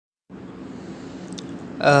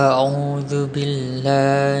أعوذ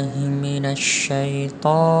بالله من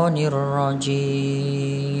الشيطان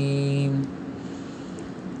الرجيم.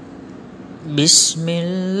 بسم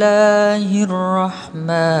الله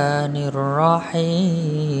الرحمن الرحيم.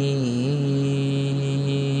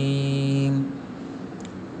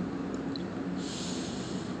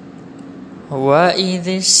 وإذ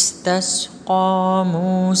استسقى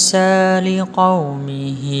موسى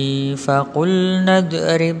لقومه فقلنا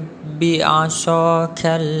اضرب بعصاك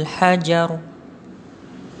الحجر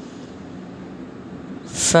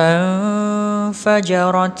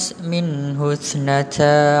فانفجرت منه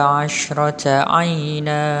 12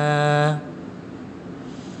 عينا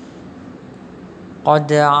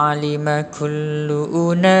قد علم كل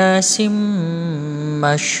أناس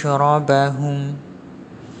مشربهم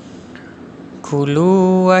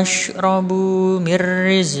كلوا واشربوا من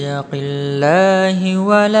رزق الله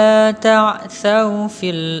ولا تعثوا في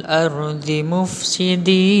الأرض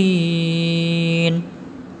مفسدين.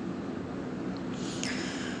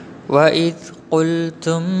 وإذ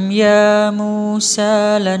قلتم يا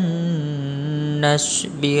موسى لن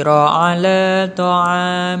نصبر على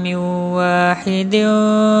طعام واحد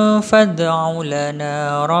فادع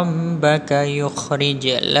لنا ربك يخرج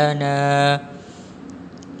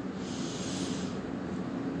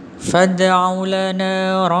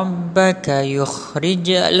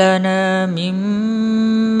لنا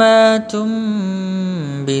مما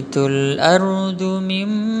تنبت الأرض من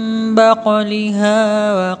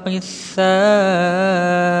بقلها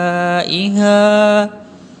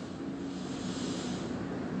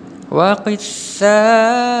وقثائها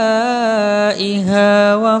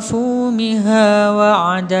وفومها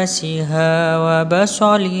وعدسها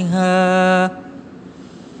وبصلها.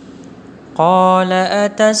 قال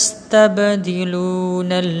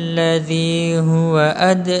أتستبدلون الذي هو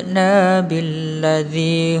أدنى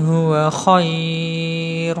بالذي هو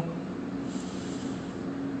خير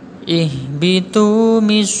اهبطوا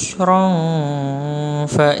مصرا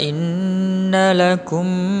فإن لكم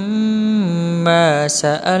ما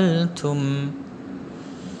سألتم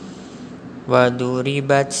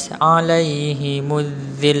وضربت عليهم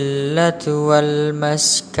الذلة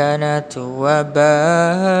والمسكنة وباءوا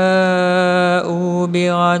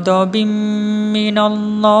بغضب من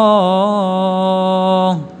الله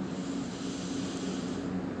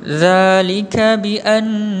ذلك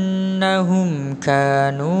بأنهم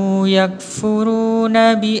كانوا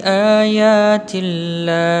يكفرون بآيات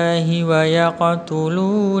الله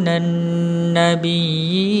ويقتلون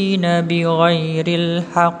النبيين بغير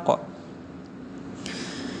الحق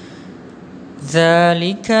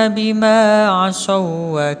ذلك بما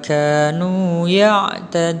عصوا وكانوا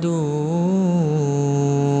يعتدون.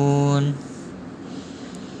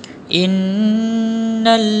 إن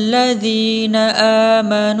الذين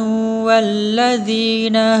آمنوا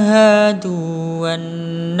والذين هادوا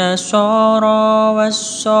والنصارى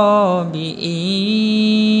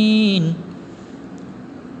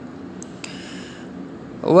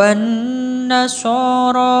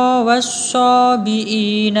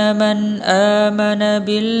والصابئين من آمن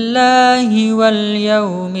بالله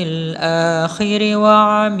واليوم الآخر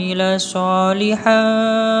وعمل صالحا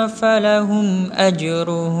فلهم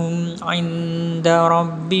أجرهم عند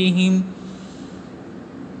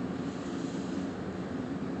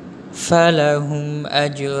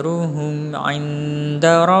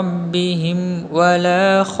ربهم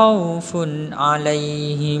ولا خوف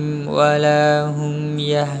عليهم ولا هم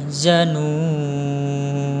يحزنون.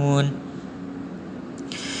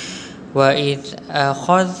 وإذ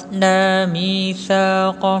أخذنا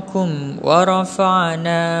ميثاقكم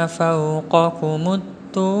ورفعنا فوقكم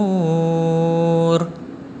الطور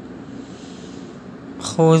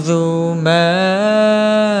خذوا ما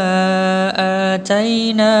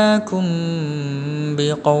آتيناكم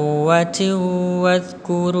بقوة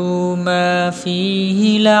واذكروا ما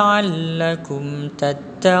فيه لعلكم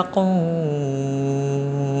تتقون.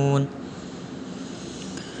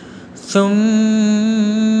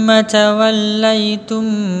 ثم توليتم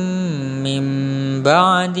من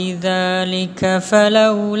بعد ذلك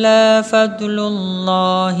فلولا فضل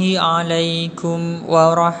الله عليكم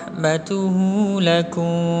ورحمته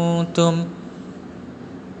لكنتم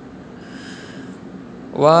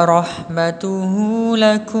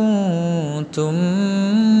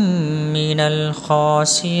من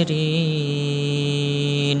الخاسرين.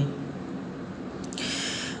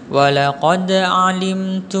 ولقد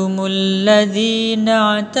علمتم الذين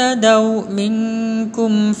اعتدوا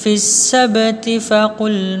منكم في السبت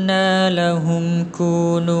فقلنا لهم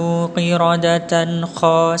كونوا قردة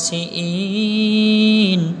خاسئين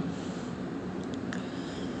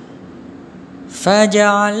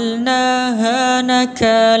فجعلناها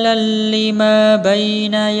نكالا لما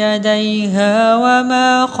بين يديها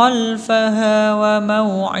وما خلفها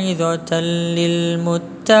وموعظة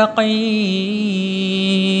للمتقين.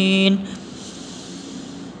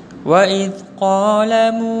 وإذ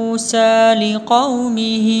قال موسى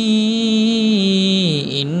لقومه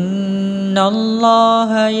إن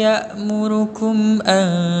الله يأمركم أن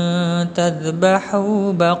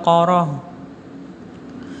تذبحوا بقرة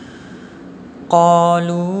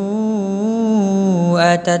قالوا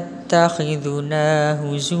أتتخذنا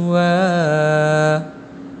هزوا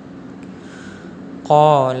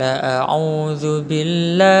قال أعوذ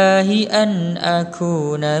بالله أن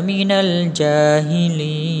أكون من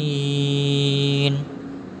الجاهلين.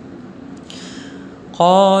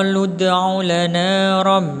 قالوا ادع لنا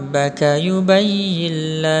ربك يبين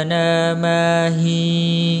لنا ما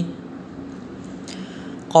هي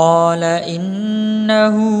قال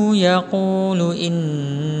إنه يقول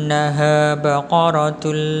إنها بقرة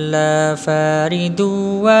لا فارد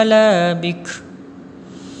ولا بكر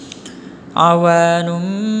عوان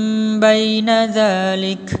بين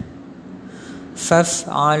ذلك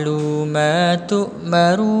فافعلوا ما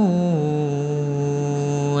تؤمرون.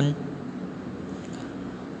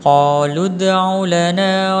 قالوا ادع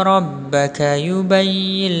لنا ربك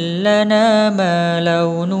يبين لنا ما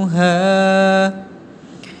لونها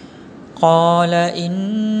قال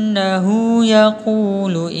إنه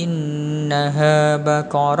يقول إنها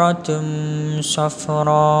بقرة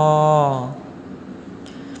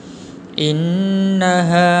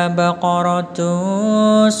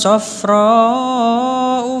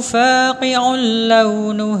صفراء فاقع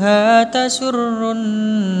لونها تسر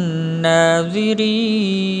الناظرين.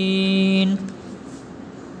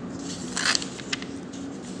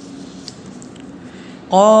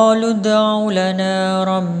 قالوا ادع لنا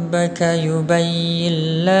ربك يبين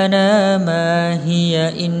لنا ما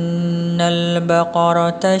هي إن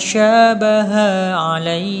البقرة شابه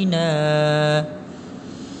علينا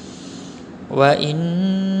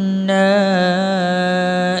وإنا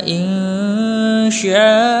إن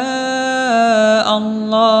شاء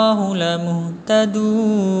الله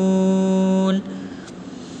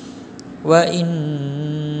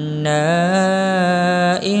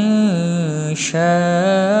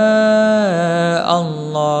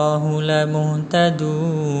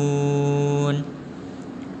لمهتدون.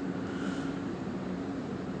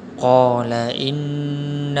 قال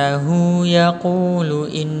إنه يقول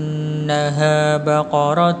إنها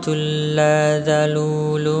بقرة لا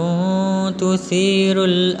ذلول تثير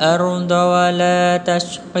الأرض ولا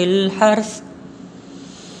تسقي الحرث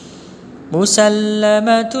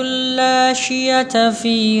مسلمة لا شية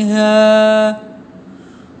فيها.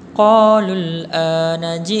 قالوا الآن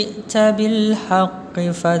جئت بالحق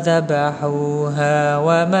فذبحوها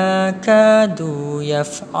وما كادوا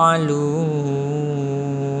يفعلون.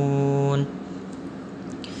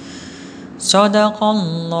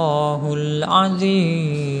 Sadaqallahul Azim.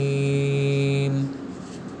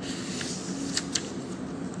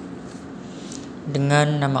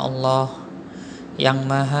 Dengan nama Allah yang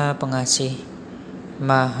Maha Pengasih,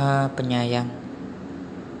 Maha Penyayang.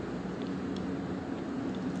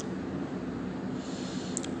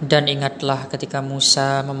 Dan ingatlah ketika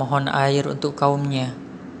Musa memohon air untuk kaumnya.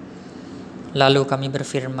 Lalu kami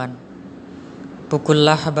berfirman,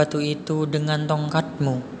 pukullah batu itu dengan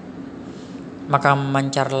tongkatmu, maka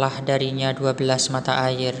memancarlah darinya 12 mata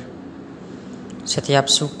air. Setiap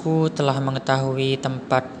suku telah mengetahui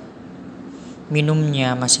tempat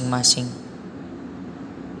minumnya masing-masing.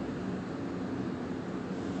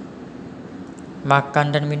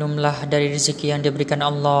 Makan dan minumlah dari rezeki yang diberikan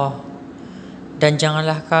Allah, dan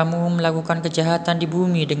janganlah kamu melakukan kejahatan di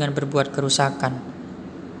bumi dengan berbuat kerusakan.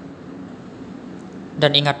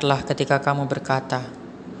 Dan ingatlah ketika kamu berkata,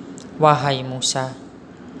 wahai Musa,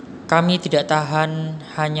 kami tidak tahan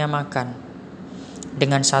hanya makan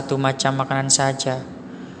dengan satu macam makanan saja,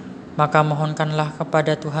 maka mohonkanlah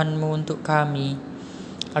kepada Tuhanmu untuk kami,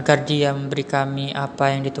 agar Dia memberi kami apa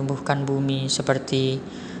yang ditumbuhkan bumi seperti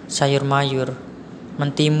sayur mayur,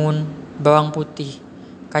 mentimun, bawang putih,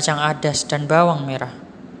 kacang adas, dan bawang merah.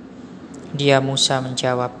 Dia Musa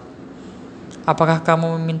menjawab, apakah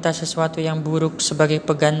kamu meminta sesuatu yang buruk sebagai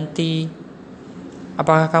pengganti?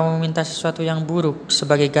 Apakah kamu meminta sesuatu yang buruk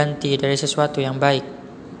sebagai ganti dari sesuatu yang baik?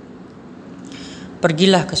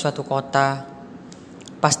 Pergilah ke suatu kota,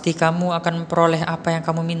 pasti kamu akan memperoleh apa yang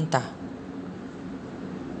kamu minta.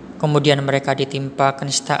 Kemudian mereka ditimpa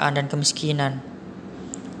kenistaan dan kemiskinan,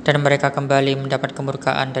 dan mereka kembali mendapat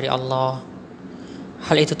kemurkaan dari Allah.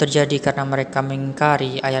 Hal itu terjadi karena mereka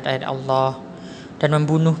mengingkari ayat-ayat Allah dan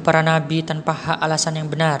membunuh para nabi tanpa hak alasan yang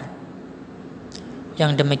benar.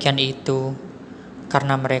 Yang demikian itu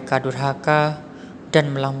karena mereka durhaka dan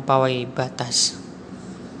melampaui batas.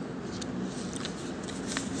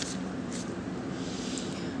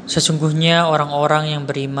 Sesungguhnya orang-orang yang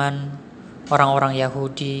beriman, orang-orang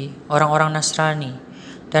Yahudi, orang-orang Nasrani,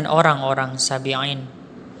 dan orang-orang Sabi'in,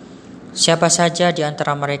 siapa saja di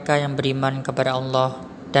antara mereka yang beriman kepada Allah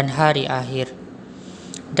dan hari akhir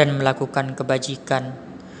dan melakukan kebajikan,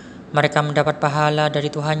 mereka mendapat pahala dari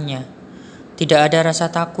Tuhannya. Tidak ada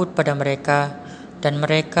rasa takut pada mereka dan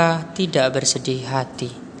mereka tidak bersedih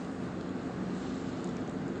hati.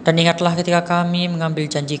 Dan ingatlah ketika kami mengambil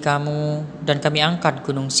janji kamu dan kami angkat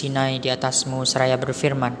gunung Sinai di atasmu seraya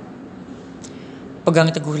berfirman,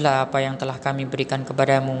 pegang teguhlah apa yang telah kami berikan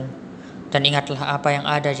kepadamu dan ingatlah apa yang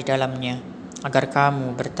ada di dalamnya agar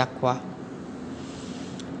kamu bertakwa.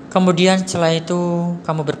 Kemudian setelah itu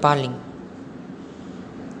kamu berpaling.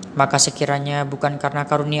 Maka sekiranya bukan karena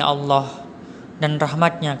karunia Allah dan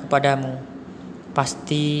rahmatnya kepadamu,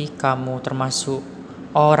 pasti kamu termasuk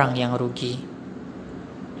orang yang rugi.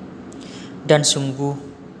 Dan sungguh,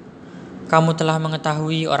 kamu telah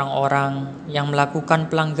mengetahui orang-orang yang melakukan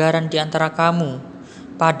pelanggaran di antara kamu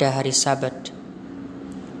pada hari Sabat.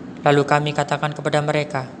 Lalu kami katakan kepada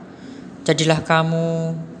mereka, jadilah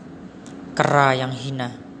kamu kera yang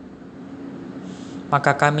hina.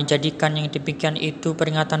 Maka kami jadikan yang demikian itu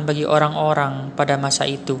peringatan bagi orang-orang pada masa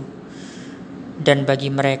itu dan bagi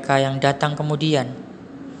mereka yang datang kemudian,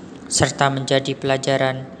 serta menjadi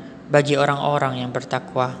pelajaran bagi orang-orang yang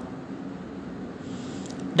bertakwa.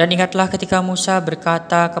 Dan ingatlah ketika Musa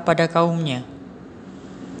berkata kepada kaumnya,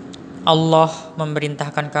 Allah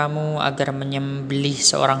memerintahkan kamu agar menyembelih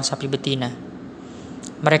seorang sapi betina.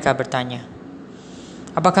 Mereka bertanya,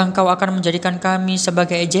 apakah engkau akan menjadikan kami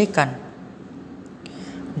sebagai ejekan?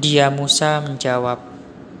 Dia Musa menjawab,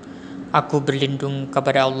 aku berlindung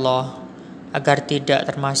kepada Allah agar tidak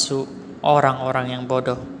termasuk orang-orang yang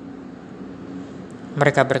bodoh.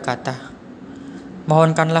 Mereka berkata,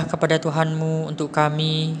 mohonkanlah kepada Tuhanmu untuk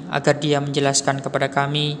kami agar Dia menjelaskan kepada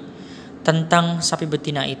kami tentang sapi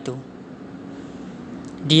betina itu.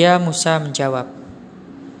 Dia Musa menjawab,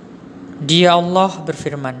 Dia Allah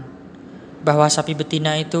berfirman bahwa sapi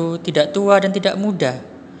betina itu tidak tua dan tidak muda,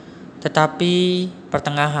 tetapi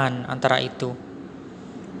pertengahan antara itu.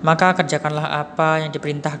 Maka kerjakanlah apa yang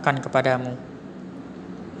diperintahkan kepadamu.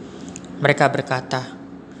 Mereka berkata,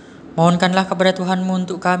 mohonkanlah kepada Tuhanmu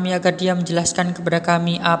untuk kami agar Dia menjelaskan kepada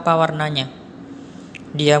kami apa warnanya.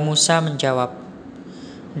 Dia Musa menjawab,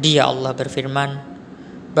 Dia Allah berfirman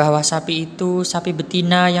bahwa sapi itu sapi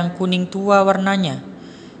betina yang kuning tua warnanya,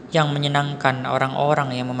 yang menyenangkan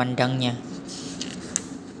orang-orang yang memandangnya.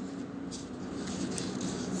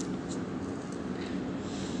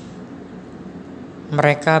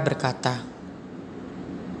 Mereka berkata,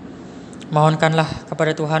 mohonkanlah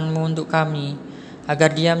kepada Tuhanmu untuk kami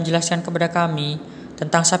agar Dia menjelaskan kepada kami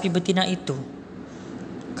tentang sapi betina itu,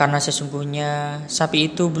 karena sesungguhnya sapi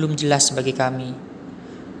itu belum jelas bagi kami,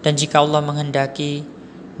 dan jika Allah menghendaki,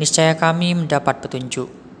 niscaya kami mendapat petunjuk.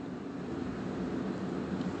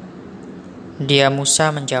 Dia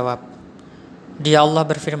Musa menjawab, Dia Allah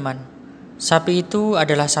berfirman, sapi itu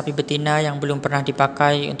adalah sapi betina yang belum pernah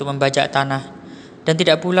dipakai untuk membajak tanah, dan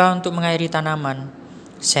tidak pula untuk mengairi tanaman,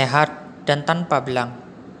 sehat dan tanpa belang.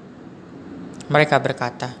 Mereka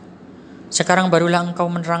berkata, sekarang barulah engkau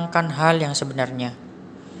menerangkan hal yang sebenarnya.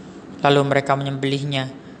 Lalu mereka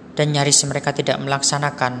menyembelihnya dan nyaris mereka tidak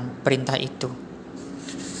melaksanakan perintah itu.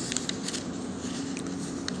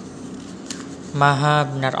 Maha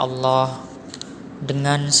benar Allah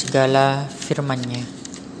dengan segala firman-Nya.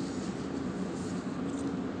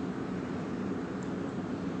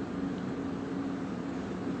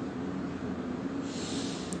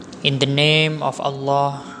 In the name of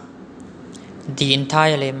Allah, the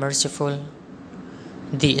entirely merciful,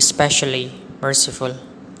 the especially merciful.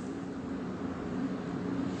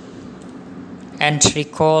 And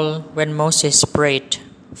recall when Moses prayed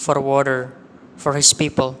for water for his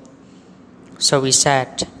people. So he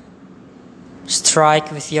said,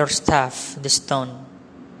 strike with your staff the stone,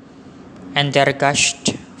 and there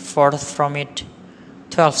gushed forth from it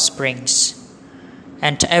 12 springs,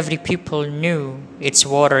 and every people knew its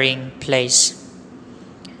watering place.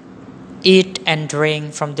 Eat and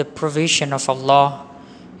drink from the provision of Allah,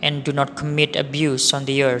 and do not commit abuse on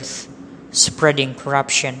the earth, spreading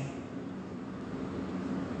corruption.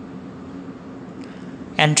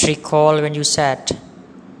 And recall when you said,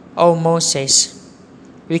 O Moses,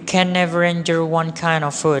 we can never endure one kind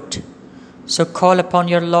of food, so call upon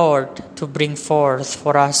your Lord to bring forth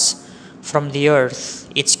for us from the earth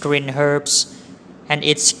its green herbs, and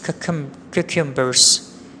its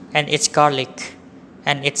cucumbers, and its garlic,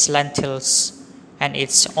 and its lentils, and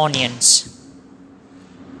its onions.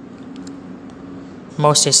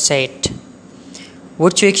 Moses said,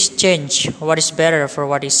 "Would you exchange what is better for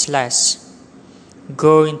what is less?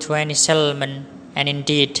 Go into any settlement, and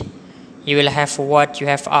indeed you will have what you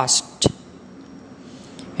have asked."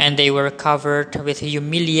 And they were covered with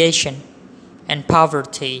humiliation and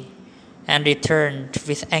poverty, and returned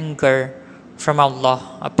with anger from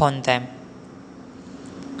Allah upon them.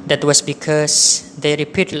 That was because they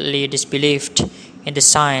repeatedly disbelieved in the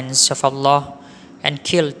signs of Allah and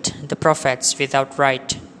killed the prophets without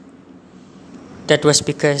right. That was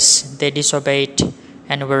because they disobeyed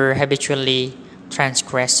and were habitually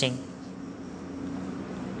transgressing.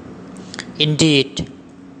 Indeed,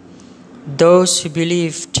 those who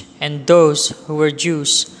believed and those who were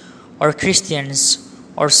Jews or Christians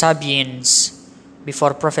or Sabians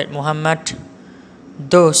before Prophet Muhammad,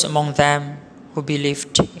 those among them who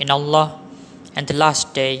believed in Allah and the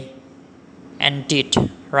last day and did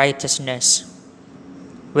righteousness,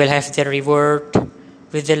 will have their reward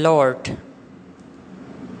with the Lord,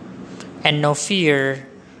 and no fear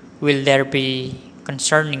will there be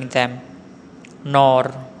concerning them,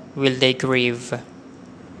 nor will they grieve.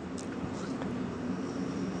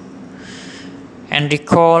 And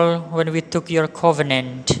recall when we took your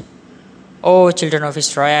covenant, O children of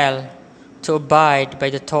Israel, to abide by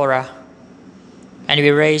the Torah, and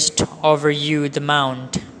we raised over you the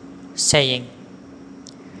mount, saying,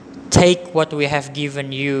 "Take what we have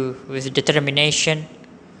given you with determination,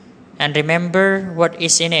 and remember what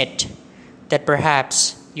is in it, that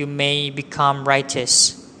perhaps you may become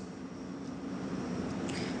righteous."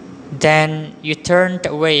 Then you turned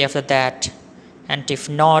away after that, and if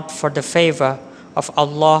not for the favor of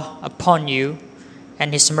Allah upon you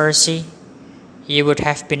and His mercy, you would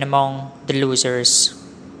have been among the losers.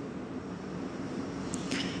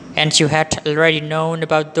 And you had already known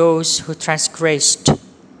about those who transgressed.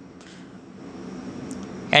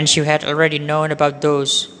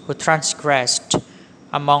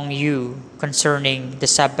 Among you concerning the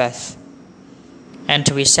Sabbath. And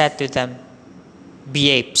we said to them, "Be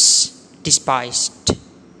apes, despised."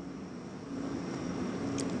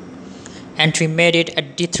 And we made it a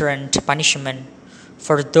deterrent punishment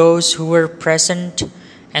for those who were present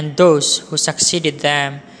and those who succeeded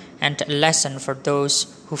them, and a lesson for those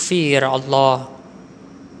who fear Allah.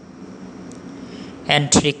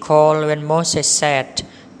 And recall when Moses said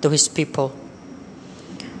to his people,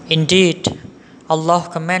 "Indeed, Allah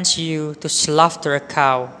commands you to slaughter a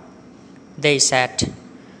cow." They said,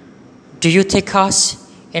 "Do you take us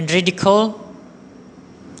in ridicule?"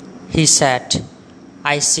 He said,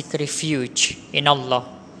 "I seek refuge in Allah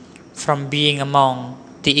from being among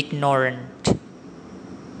the ignorant."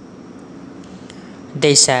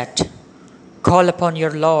 They said, "Call upon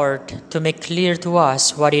your Lord to make clear to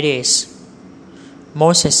us what it is."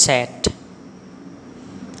 Moses said,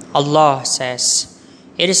 "Allah says,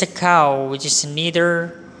 it is a cow which is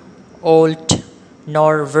neither old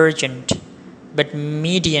nor virgin, but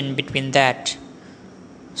median between that.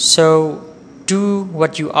 So do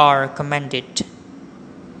what you are commanded."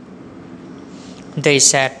 They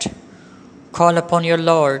said, "Call upon your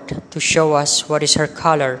Lord to show us what is her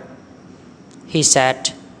color." He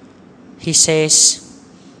says,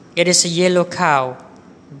 "It is a yellow cow,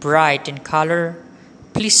 bright in color,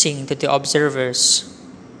 pleasing to the observers."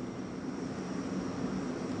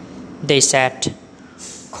 They said,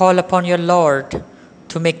 "Call upon your Lord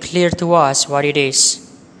to make clear to us what it is.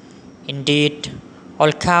 Indeed,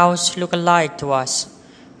 all cows look alike to us,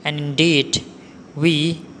 and indeed,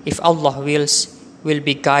 we, if Allah wills, will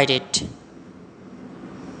be guided."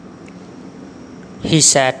 He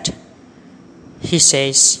says,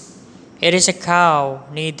 "It is a cow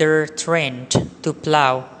neither trained to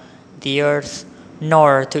plow the earth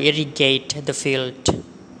nor to irrigate the field,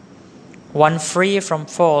 one free from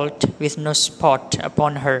fault with no spot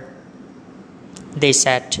upon her." They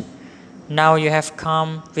said, "Now you have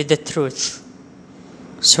come with the truth."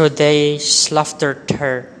 So they slaughtered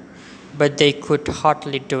her, but they could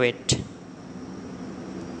hardly do it.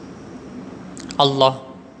 Allah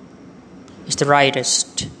is the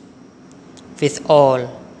rightest with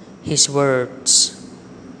all His words.